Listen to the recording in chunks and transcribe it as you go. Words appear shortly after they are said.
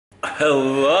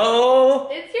Hello?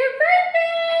 It's your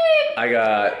birthday! I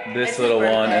got this little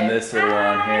one and this little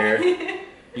one here.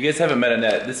 You guys haven't met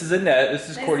Annette. This is Annette. This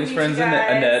is Nice Courtney's to meet friends, you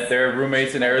guys. Annette. They're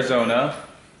roommates in Arizona.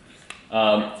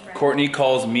 Courtney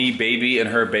calls me baby and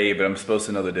her babe, but I'm supposed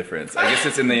to know the difference. I guess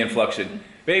it's in the inflection.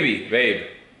 Baby, babe,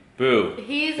 boo.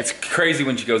 It's crazy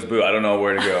when she goes boo. I don't know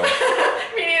where to go.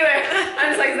 Me neither.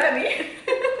 I'm just like, is that me?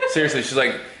 Seriously, she's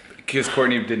like, because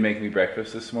Courtney did make me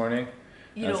breakfast this morning.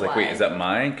 And I was like, wait, is that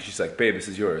mine? Because she's like, babe, this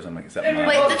is yours. I'm like, is that mine?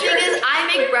 Wait, the thing is, I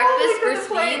make breakfast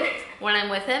for Steve when I'm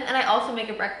with him, and I also make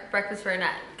a breakfast for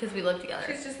Annette because we live together.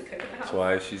 She's just the cook of the house. That's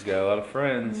why she's got a lot of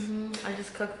friends. I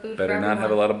just cook food Better for not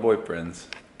have a lot of boyfriends.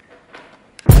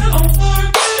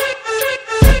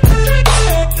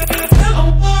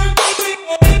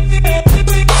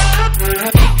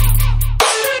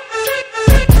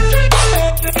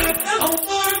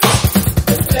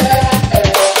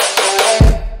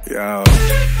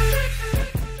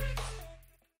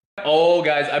 Oh,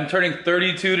 guys, I'm turning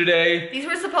 32 today. These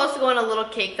were supposed to go on a little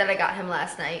cake that I got him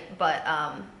last night, but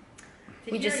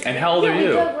we just. And how old are you?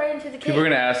 We dug right into the cake. People are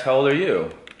gonna ask, how old are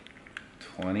you?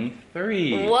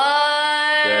 23. What?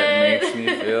 That makes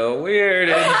me feel weird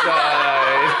inside.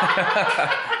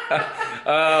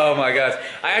 Oh my gosh.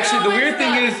 I actually, the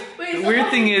weird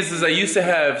thing is I used to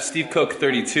have Steve Cook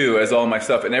 32 as all my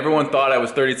stuff, and everyone thought I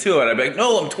was 32, and I'd be like,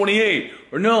 no, I'm 28,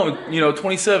 or no, I'm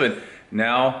 27.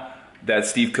 Now that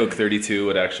Steve Cook 32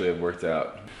 would actually have worked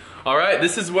out. All right,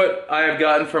 this is what I have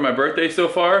gotten for my birthday so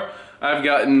far. I've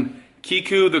gotten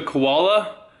Kiku the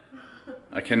koala.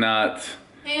 I cannot.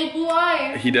 He has blue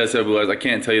eyes. He does have blue eyes. I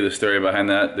can't tell you the story behind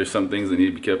that. There's some things that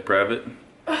need to be kept private.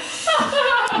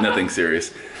 Nothing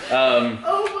serious. Oh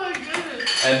my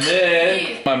goodness. And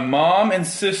then my mom and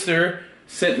sister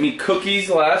sent me cookies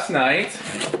last night.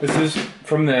 This is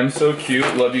from them, so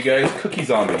cute. Love you guys. Cookies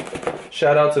on me.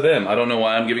 Shout out to them. I don't know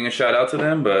why I'm giving a shout out to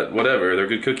them, but whatever. They're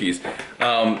good cookies.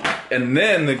 And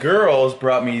then the girls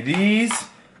brought me these.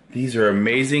 These are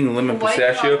amazing lemon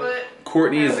pistachio. Chocolate.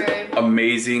 Courtney is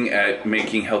amazing at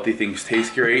making healthy things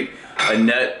taste great.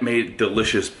 Annette made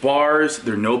delicious bars.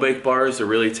 They're no-bake bars. They're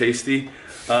really tasty.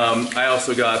 I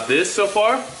also got this so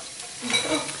far.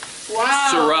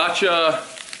 Wow. Sriracha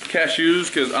cashews,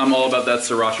 because I'm all about that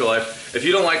sriracha life. If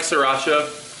you don't like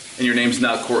sriracha and your name's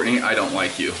not Courtney, I don't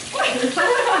like you.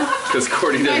 Because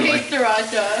Courtney doesn't like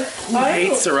sriracha. Who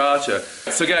hates sriracha?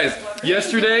 So guys,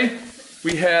 yesterday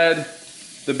we had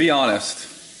the Be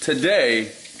Honest.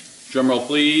 Today, drumroll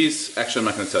please. Actually, I'm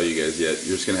not going to tell you guys yet.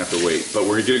 You're just going to have to wait. But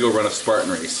we're going to go run a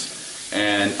Spartan race.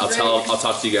 And I'll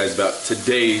talk to you guys about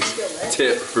today's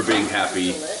tip for being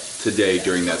happy today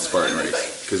during that Spartan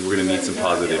race. Because we're going to need some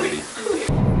positivity.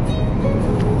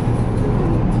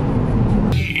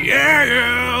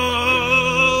 Yeah!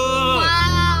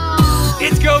 Wow.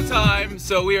 It's go time!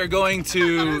 So we are going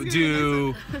to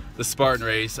do the Spartan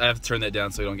race. I have to turn that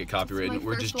down so I don't get copyrighted.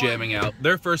 We're just jamming out.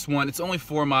 Their first one, it's only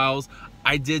 4 miles.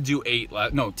 I did do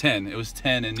 10. It was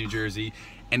 10 in New Jersey,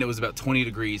 and it was about 20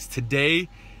 degrees. Today,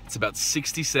 it's about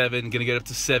 67, gonna get up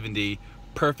to 70.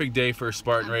 Perfect day for a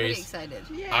Spartan race. Pretty excited.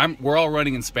 Yeah. We're all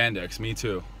running in spandex, me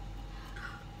too.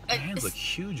 My hands look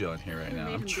huge on here right now.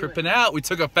 I'm tripping out. We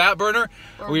took a fat burner.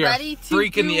 We are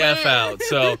freaking the F out.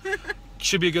 So,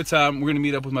 should be a good time. We're gonna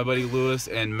meet up with my buddy Lewis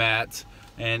and Matt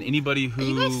and anybody who. Are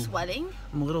you guys sweating?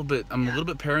 I'm a little bit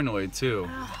paranoid too.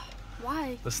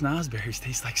 Why? The snozberries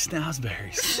taste like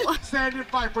snozberries. Stand and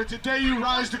fight, for today you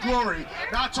rise to glory.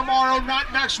 Not tomorrow,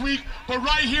 not next week, but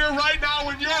right here, right now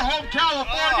in your home,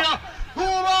 California. Who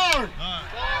am I?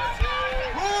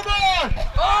 Who am I?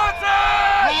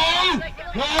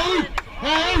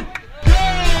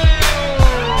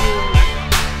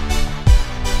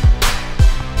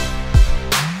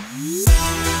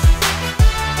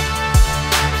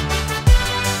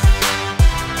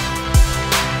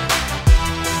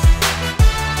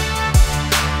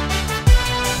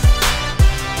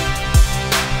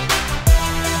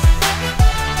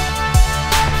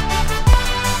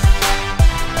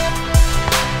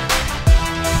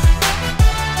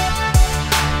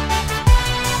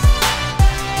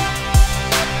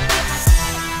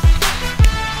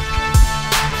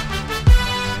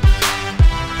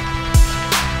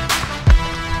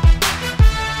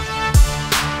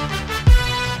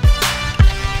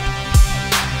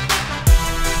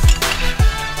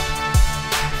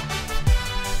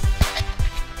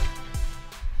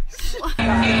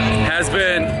 Has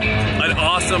been an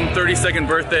awesome 32nd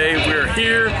birthday. We're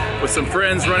here with some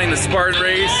friends running the Spartan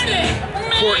race.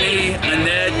 Courtney,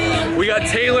 Annette, we got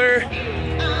Taylor,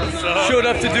 showed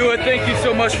up to do it. Thank you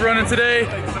so much for running today.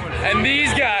 And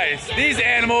these guys, these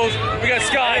animals, we got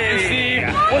Scott and Steve.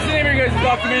 What's the name of your guys'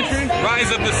 documentary?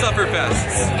 Rise of the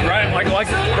Sufferfests. Right,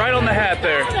 like right on the hat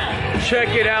there. Check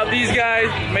it out. These guys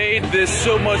made this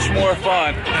so much more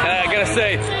fun. And I gotta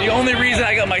say, the only reason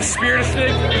I got my spirit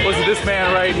stick was this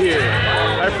man right here.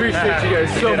 I appreciate you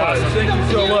guys so much. Thank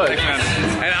you so much.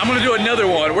 And I'm gonna do another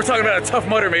one. We're talking about a Tough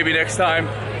Mudder maybe next time.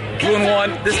 Doing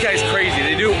one. This guy's crazy.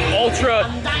 They do ultra.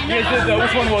 You guys did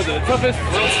which one was it? The toughest?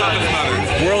 World's toughest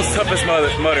mudder. World's toughest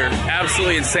mudder.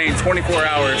 Absolutely insane. 24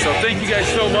 hours. So thank you guys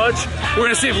so much. We're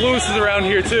gonna see if Lewis is around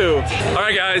here too. All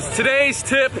right, guys. Today's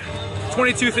tip: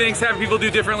 22 things having people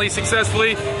do differently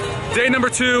successfully. Day number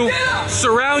 2: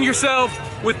 surround yourself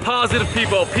with positive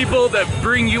people. People that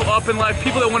bring you up in life.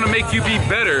 People that want to make you be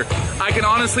better. I can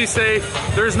honestly say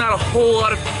there's not a whole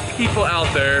lot of people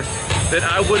out there that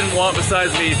I wouldn't want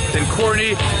besides me than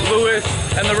Courtney, Lewis,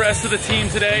 and the rest of the team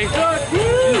today.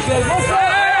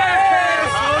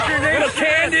 Little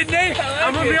candid name.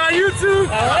 I'm gonna be on YouTube.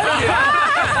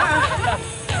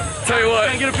 Tell you what.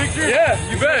 Can I get a picture? Yeah,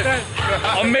 you bet.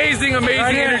 Amazing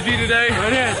energy today.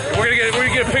 We're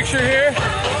gonna get a picture here.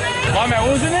 My man,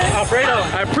 what was your name? Alfredo.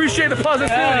 I appreciate the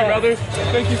positivity, brother.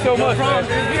 Thank you so much. Man.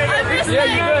 Yeah,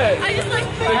 you bet. I just like.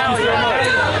 Thank you so much.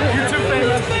 You too,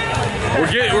 thanks.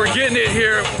 We're getting it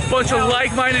here. A bunch of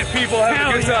like-minded people having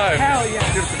a good time. Hell yeah.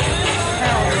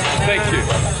 Thank you.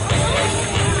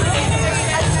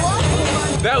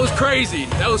 That was crazy.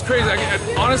 That was crazy.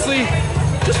 Honestly,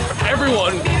 just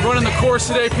everyone running the course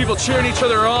today, people cheering each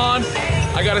other on.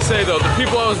 I gotta say though, the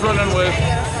people I was running with,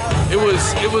 it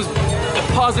was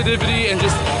positivity and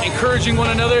just encouraging one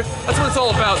another. That's what it's all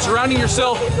about. Surrounding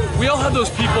yourself. We all have those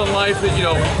people in life that, you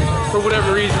know, for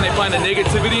whatever reason they find the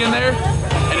negativity in there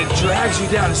and it drags you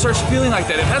down. It starts feeling like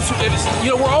that. And that's, you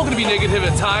know, we're all gonna be negative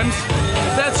at times.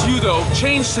 If that's you though,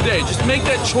 change today. Just make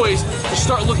that choice to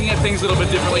start looking at things a little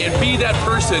bit differently and be that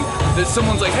person that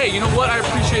someone's like, hey, you know what? I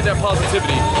appreciate that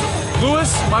positivity.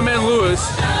 Lewis, my man Lewis,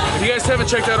 if you guys haven't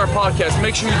checked out our podcast,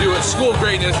 make sure you do it. School of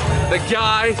Greatness. The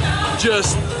guy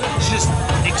just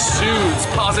exudes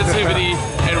positivity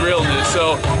and realness.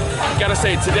 So, gotta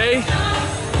say,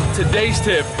 today's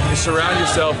tip is surround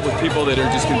yourself with people that are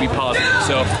just gonna be positive.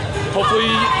 So, hopefully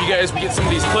you guys get some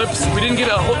of these clips. We didn't get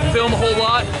to film a whole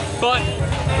lot, but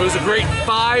it was a great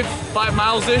 5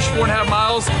 miles-ish, 4.5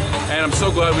 miles, and I'm so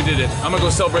glad we did it. I'm gonna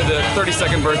go celebrate the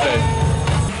 32nd birthday.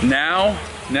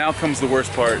 Now comes the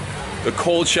worst part, the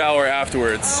cold shower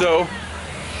afterwards. So,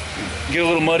 get a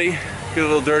little muddy, get a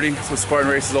little dirty. That's what Spartan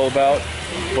Race is all about.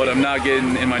 But I'm not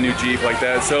getting in my new Jeep like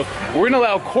that. So we're gonna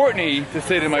allow Courtney to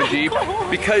sit in my Jeep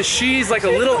because she's like a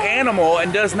little animal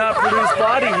and does not produce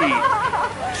body heat.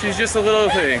 She's just a little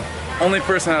thing. Only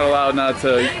person not allowed not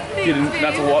to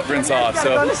rinse off.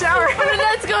 So Let's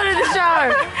go to the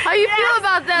shower. How you feel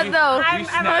about that though? How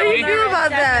you feel about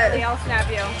that? I'll snap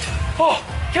you. Oh,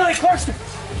 Kelly Clarkson.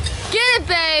 Get it,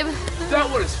 babe. That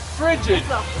was frigid.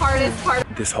 The hardest part.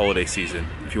 This holiday season,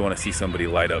 if you want to see somebody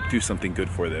light up, do something good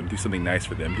for them, do something nice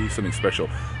for them, do something special.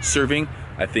 Serving,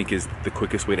 I think, is the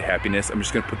quickest way to happiness. I'm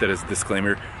just gonna put that as a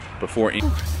disclaimer before.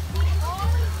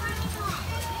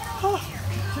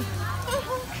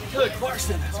 Kelly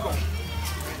Clarkson, let's go.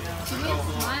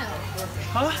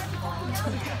 Huh?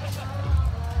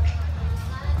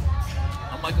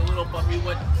 I'm like a little puppy,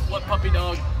 what puppy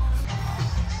dog?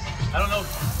 I don't know,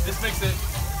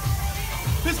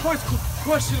 this part's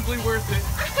questionably worth it.